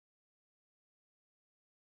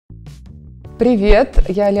Привет,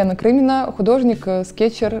 я Лена Крымина, художник,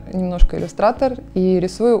 скетчер, немножко иллюстратор, и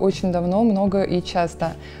рисую очень давно, много и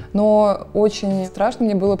часто. Но очень страшно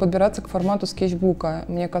мне было подбираться к формату скетчбука.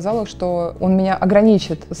 Мне казалось, что он меня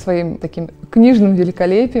ограничит своим таким книжным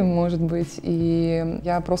великолепием, может быть, и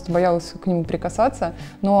я просто боялась к нему прикасаться.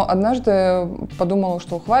 Но однажды подумала,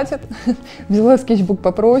 что хватит, взяла скетчбук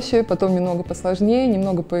попроще, потом немного посложнее,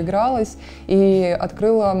 немного поигралась и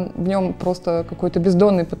открыла в нем просто какой-то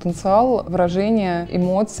бездонный потенциал выражения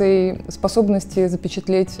эмоций, способности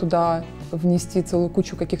запечатлеть туда, внести целую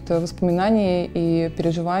кучу каких-то воспоминаний и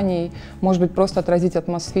переживаний, может быть, просто отразить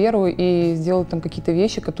атмосферу и сделать там какие-то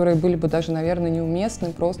вещи, которые были бы даже, наверное, неуместны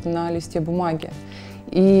просто на листе бумаги.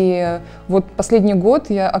 И вот последний год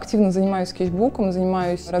я активно занимаюсь скетчбуком,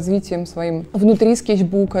 занимаюсь развитием своим внутри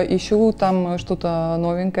скетчбука, ищу там что-то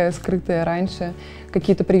новенькое, скрытое раньше,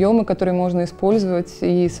 какие-то приемы, которые можно использовать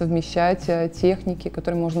и совмещать, техники,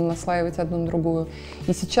 которые можно наслаивать одну на другую.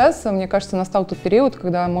 И сейчас, мне кажется, настал тот период,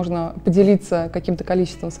 когда можно поделиться каким-то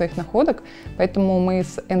количеством своих находок, поэтому мы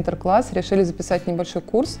с Enter решили записать небольшой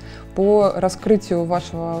курс по раскрытию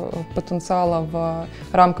вашего потенциала в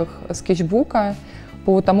рамках скетчбука,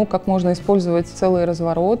 по тому, как можно использовать целые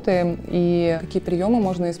развороты и какие приемы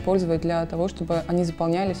можно использовать для того, чтобы они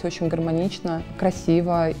заполнялись очень гармонично,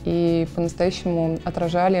 красиво и по-настоящему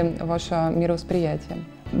отражали ваше мировосприятие.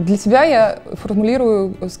 Для себя я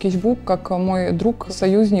формулирую скетчбук как мой друг,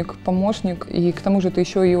 союзник, помощник, и к тому же это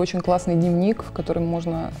еще и очень классный дневник, в котором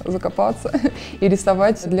можно закопаться и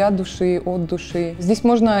рисовать для души, от души. Здесь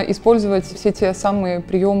можно использовать все те самые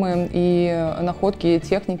приемы и находки, и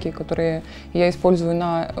техники, которые я использую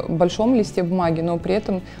на большом листе бумаги, но при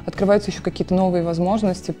этом открываются еще какие-то новые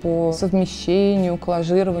возможности по совмещению,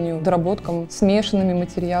 коллажированию, доработкам смешанными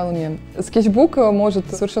материалами. Скетчбук может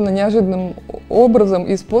совершенно неожиданным образом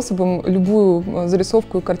и способом любую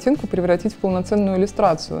зарисовку и картинку превратить в полноценную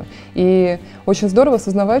иллюстрацию. И очень здорово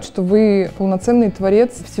осознавать, что вы полноценный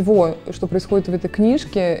творец всего, что происходит в этой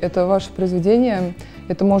книжке. Это ваше произведение,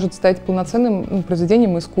 это может стать полноценным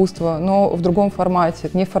произведением искусства, но в другом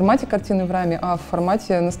формате. Не в формате картины в раме, а в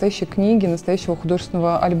формате настоящей книги, настоящего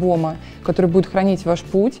художественного альбома, который будет хранить ваш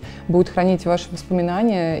путь, будет хранить ваши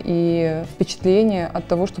воспоминания и впечатления от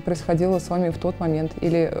того, что происходило с вами в тот момент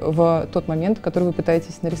или в тот момент, который вы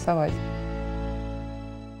пытаетесь нарисовать.